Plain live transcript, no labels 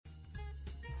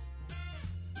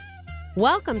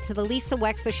Welcome to the Lisa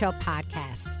Wexler Show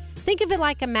podcast. Think of it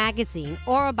like a magazine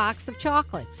or a box of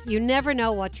chocolates. You never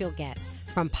know what you'll get.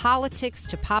 From politics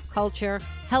to pop culture,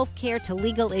 healthcare to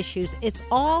legal issues, it's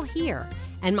all here.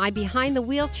 And my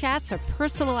behind-the-wheel chats are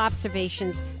personal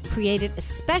observations created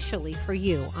especially for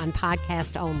you on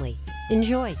podcast only.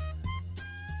 Enjoy.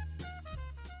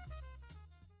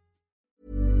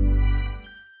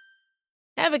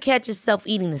 Ever catch yourself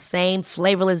eating the same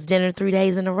flavorless dinner 3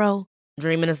 days in a row?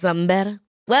 Dreaming of something better?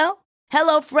 Well,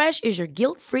 HelloFresh is your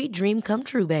guilt-free dream come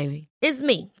true, baby. It's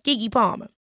me, Keke Palmer.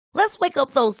 Let's wake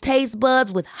up those taste buds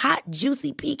with hot,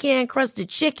 juicy pecan-crusted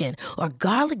chicken or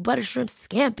garlic butter shrimp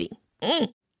scampi.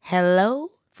 Hello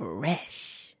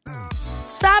Fresh.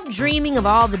 Stop dreaming of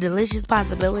all the delicious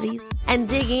possibilities and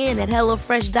dig in at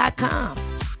HelloFresh.com.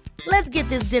 Let's get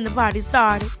this dinner party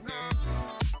started.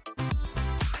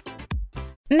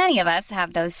 Many of us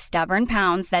have those stubborn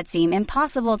pounds that seem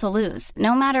impossible to lose,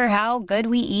 no matter how good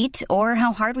we eat or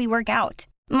how hard we work out.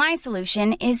 My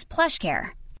solution is PlushCare.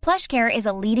 PlushCare is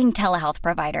a leading telehealth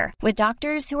provider with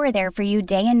doctors who are there for you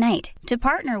day and night to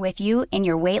partner with you in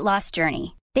your weight loss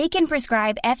journey. They can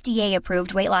prescribe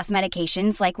FDA-approved weight loss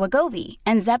medications like Wegovy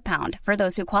and Zepbound for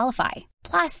those who qualify.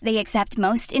 Plus, they accept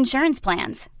most insurance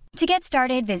plans. To get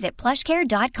started, visit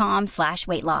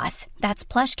plushcare.com/weightloss. That's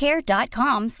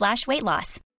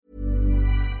plushcare.com/weightloss.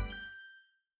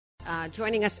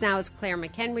 Joining us now is Claire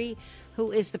McHenry,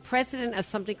 who is the president of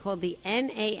something called the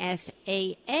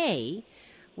NASAA,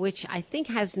 which I think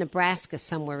has Nebraska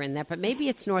somewhere in there, but maybe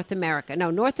it's North America. No,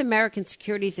 North American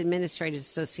Securities Administrators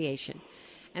Association.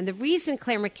 And the reason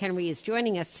Claire McHenry is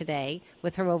joining us today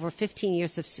with her over 15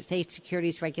 years of state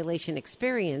securities regulation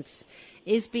experience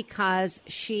is because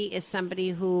she is somebody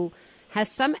who has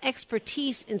some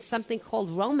expertise in something called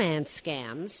romance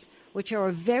scams, which are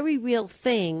a very real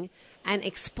thing and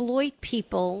exploit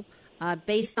people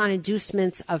based on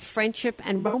inducements of friendship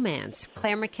and romance.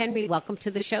 Claire McHenry, welcome to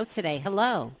the show today.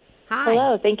 Hello. Hi.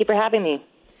 Hello. Thank you for having me.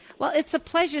 Well, it's a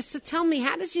pleasure. So tell me,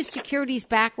 how does your securities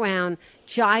background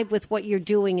jive with what you're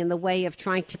doing in the way of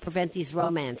trying to prevent these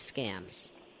romance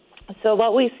scams? So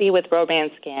what we see with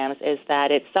romance scams is that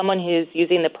it's someone who's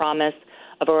using the promise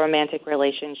of a romantic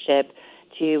relationship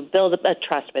to build a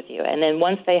trust with you. And then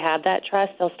once they have that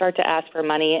trust, they'll start to ask for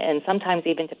money and sometimes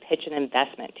even to pitch an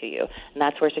investment to you. And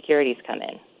that's where securities come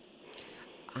in.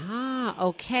 Ah,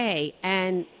 okay.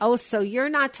 And, so you're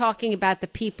not talking about the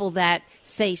people that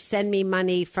say, send me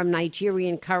money from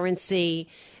Nigerian currency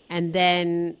and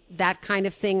then that kind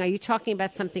of thing. Are you talking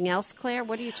about something else, Claire?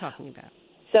 What are you talking about?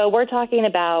 So we're talking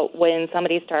about when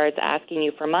somebody starts asking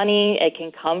you for money. It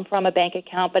can come from a bank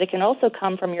account, but it can also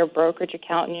come from your brokerage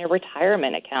account and your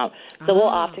retirement account. So we'll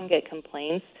often get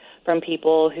complaints from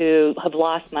people who have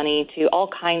lost money to all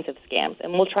kinds of scams,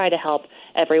 and we'll try to help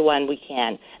everyone we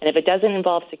can. And if it doesn't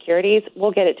involve securities,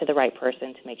 we'll get it to the right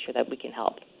person to make sure that we can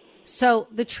help. So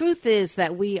the truth is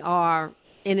that we are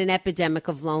in an epidemic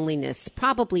of loneliness,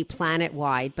 probably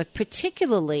planet-wide, but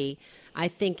particularly, I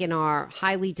think, in our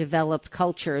highly developed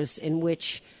cultures in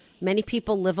which many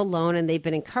people live alone and they've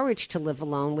been encouraged to live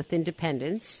alone with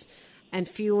independence, and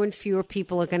fewer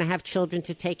people are going to have children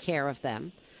to take care of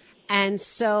them. And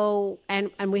so,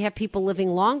 and we have people living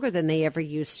longer than they ever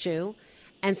used to.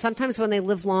 And sometimes when they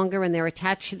live longer and they're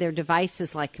attached to their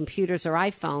devices like computers or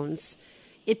iPhones,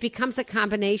 it becomes a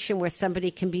combination where somebody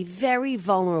can be very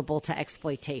vulnerable to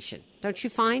exploitation. Don't you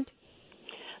find?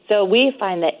 So we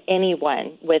find that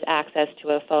anyone with access to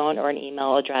a phone or an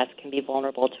email address can be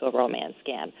vulnerable to a romance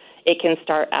scam. It can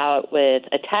start out with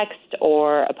a text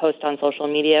or a post on social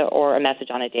media or a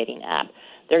message on a dating app.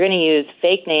 They're going to use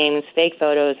fake names, fake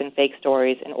photos, and fake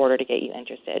stories in order to get you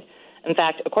interested. In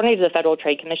fact, according to the Federal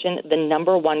Trade Commission, the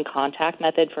number one contact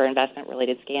method for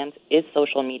investment-related scams is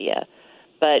social media.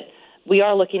 But we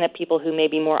are looking at people who may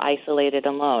be more isolated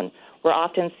and alone. We're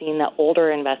often seeing that older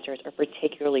investors are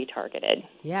particularly targeted.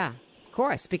 Yeah, of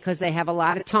course, because they have a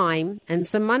lot of time and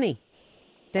some money.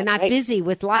 They're not right. busy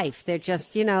with life. They're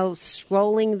just,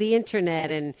 scrolling the internet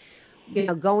and,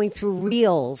 going through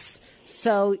reels.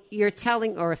 So you're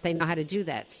telling, or if they know how to do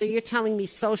that. So you're telling me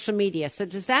social media. So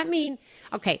does that mean,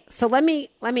 okay, so let me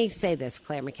say this,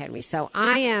 Claire McHenry. So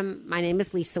my name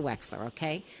is Lisa Wexler,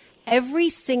 okay? Every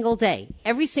single day,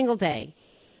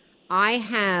 I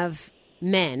have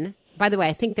men, by the way,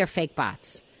 I think they're fake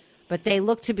bots, but they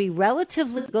look to be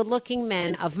relatively good-looking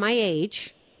men of my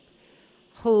age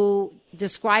who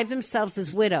describe themselves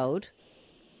as widowed,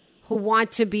 who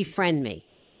want to befriend me.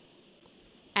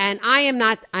 And I am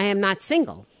not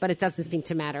single, but it doesn't seem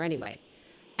to matter anyway.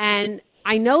 And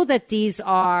I know that these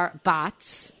are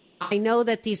bots. I know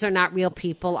that these are not real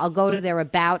people. I'll go to their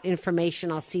about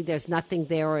information. I'll see there's nothing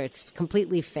there or it's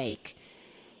completely fake.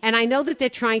 And I know that they're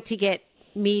trying to get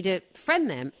me to friend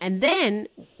them. And then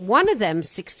one of them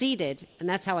succeeded, and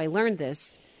that's how I learned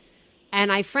this.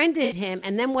 And I friended him,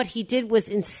 and then what he did was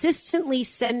insistently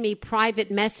send me private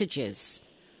messages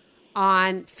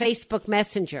on Facebook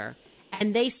Messenger,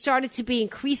 and they started to be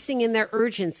increasing in their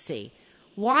urgency.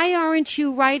 Why aren't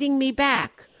you writing me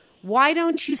back? Why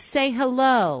don't you say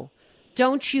hello?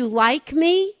 Don't you like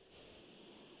me?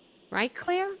 Right,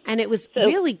 Claire? And it was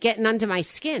really getting under my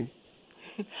skin.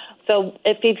 So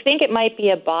if you think it might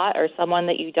be a bot or someone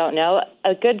that you don't know,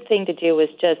 a good thing to do is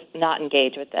just not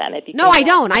engage with them. If you No, I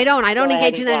don't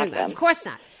engage in them. that. Of course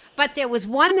not. But there was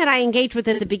one that I engaged with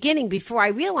at the beginning before I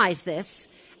realized this,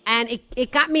 and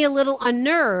it got me a little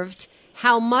unnerved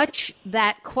how much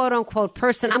that quote-unquote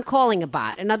person, I'm calling a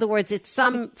bot, in other words, it's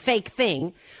some fake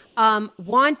thing,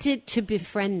 wanted to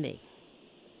befriend me.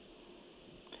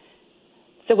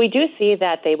 So we do see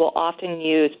that they will often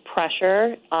use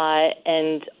pressure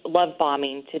and love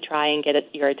bombing to try and get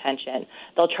your attention.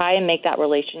 They'll try and make that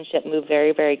relationship move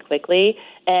very, very quickly,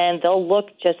 and they'll look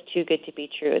just too good to be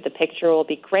true. The picture will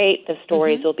be great. The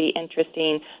stories will be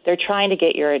interesting. They're trying to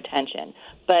get your attention.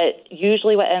 But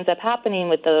usually what ends up happening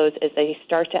with those is they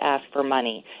start to ask for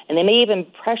money. And they may even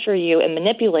pressure you and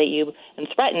manipulate you and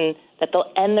threaten that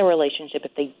they'll end the relationship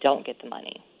if they don't get the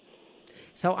money.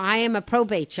 So I am a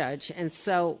probate judge, and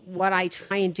so what I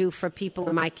try and do for people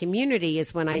in my community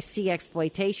is when I see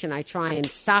exploitation, I try and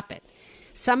stop it.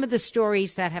 Some of the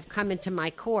stories that have come into my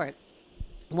court,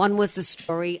 one was the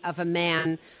story of a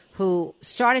man who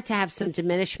started to have some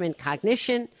diminishment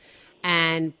cognition,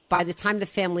 and by the time the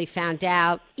family found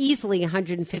out, easily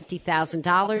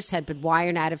 $150,000 had been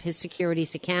wired out of his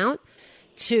securities account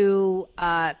to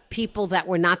people that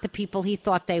were not the people he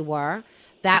thought they were.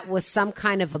 That was some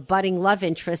kind of a budding love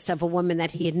interest of a woman that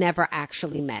he had never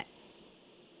actually met.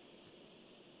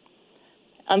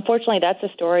 Unfortunately, that's a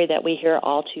story that we hear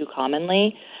all too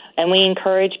commonly, and we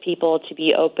encourage people to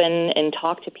be open and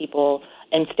talk to people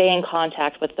and stay in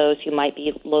contact with those who might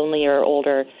be lonely or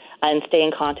older and stay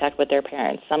in contact with their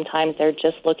parents. Sometimes they're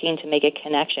just looking to make a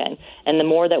connection, and the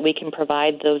more that we can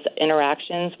provide those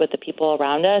interactions with the people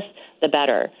around us, the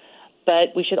better.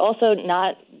 But we should also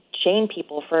not shame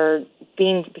people for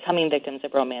becoming victims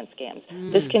of romance scams.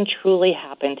 This can truly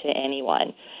happen to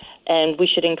anyone. And we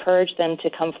should encourage them to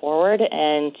come forward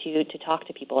and to talk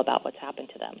to people about what's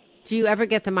happened to them. Do you ever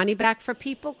get the money back for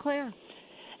people, Claire?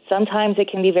 Sometimes it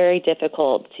can be very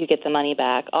difficult to get the money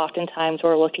back. Oftentimes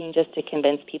we're looking just to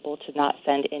convince people to not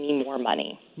send any more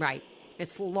money. Right.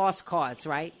 It's a lost cause,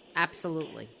 right?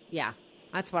 Absolutely. Yeah.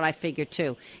 That's what I figured,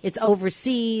 too. It's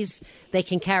overseas. They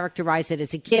can characterize it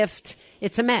as a gift.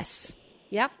 It's a mess.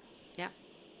 Yep.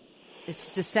 It's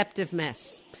a deceptive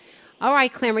mess. All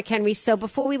right, Claire McHenry. So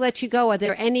before we let you go, are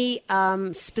there any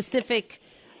specific,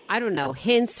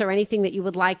 hints or anything that you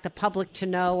would like the public to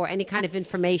know or any kind of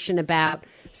information about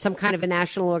some kind of a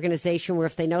national organization where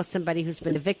if they know somebody who's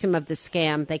been a victim of the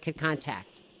scam, they could contact?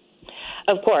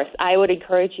 Of course. I would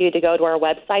encourage you to go to our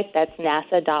website. That's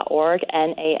nasa.org,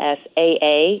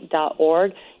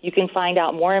 NASAA.org. You can find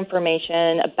out more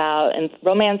information about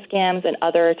romance scams and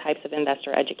other types of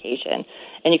investor education.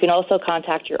 And you can also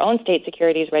contact your own state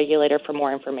securities regulator for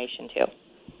more information, too.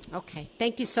 Okay.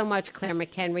 Thank you so much, Claire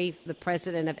McHenry, the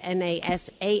president of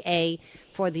NASAA,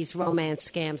 for these romance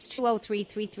scams.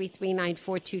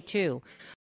 203-333-9422.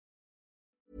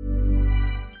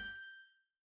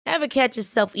 Ever catch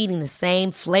yourself eating the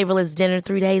same flavorless dinner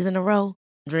 3 days in a row?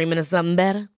 Dreaming of something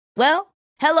better? Well,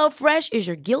 HelloFresh is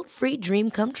your guilt-free dream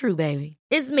come true, baby.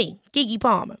 It's me, Keke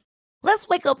Palmer. Let's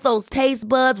wake up those taste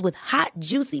buds with hot,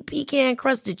 juicy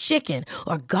pecan-crusted chicken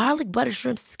or garlic butter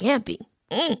shrimp scampi.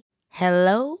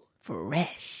 Hello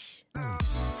Fresh.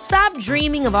 Stop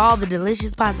dreaming of all the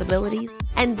delicious possibilities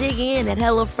and dig in at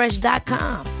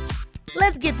HelloFresh.com.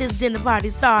 Let's get this dinner party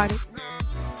started.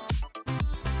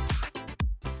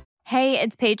 Hey,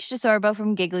 it's Paige DeSorbo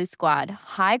from Giggly Squad.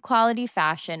 High quality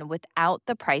fashion without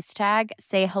the price tag.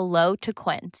 Say hello to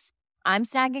Quince. I'm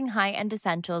snagging high-end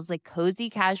essentials like cozy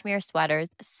cashmere sweaters,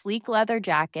 sleek leather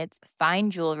jackets, fine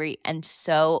jewelry, and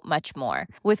so much more.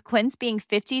 With Quince being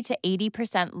 50 to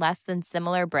 80% less than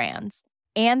similar brands.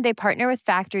 And they partner with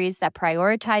factories that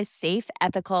prioritize safe,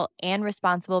 ethical, and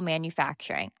responsible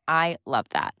manufacturing. I love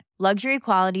that. Luxury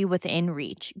quality within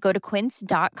reach. Go to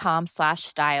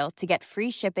quince.com/style to get free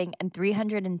shipping and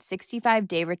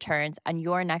 365-day returns on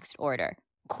your next order.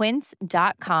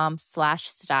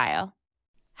 Quince.com/style.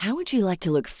 How would you like to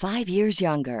look 5 years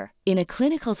younger? In a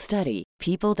clinical study,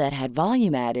 People that had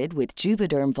volume added with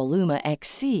Juvederm Voluma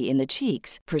XC in the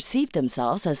cheeks perceived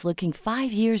themselves as looking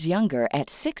 5 years younger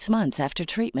at 6 months after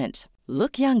treatment.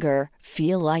 Look younger,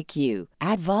 feel like you.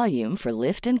 Add volume for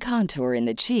lift and contour in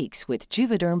the cheeks with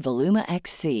Juvederm Voluma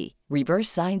XC. Reverse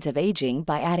signs of aging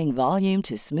by adding volume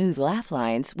to smooth laugh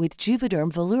lines with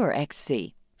Juvederm Volure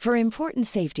XC. For important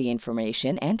safety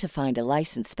information and to find a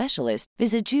licensed specialist,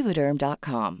 visit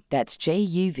Juvederm.com. That's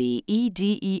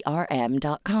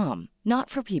JUVEDERM.com.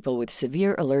 Not for people with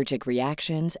severe allergic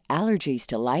reactions, allergies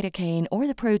to lidocaine, or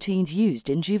the proteins used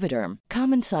in Juvederm.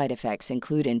 Common side effects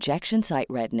include injection site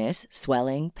redness,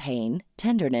 swelling, pain,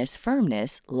 tenderness,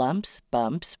 firmness, lumps,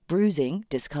 bumps, bruising,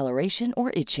 discoloration,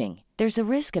 or itching. There's a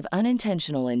risk of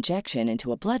unintentional injection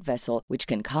into a blood vessel, which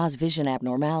can cause vision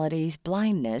abnormalities,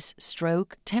 blindness,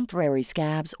 stroke, temporary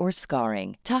scabs, or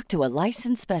scarring. Talk to a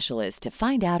licensed specialist to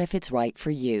find out if it's right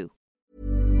for you.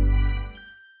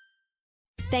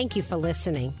 Thank you for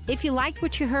listening. If you liked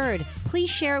what you heard, please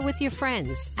share it with your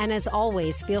friends. And as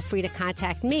always, feel free to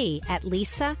contact me at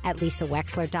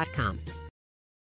lisa@lisawexler.com.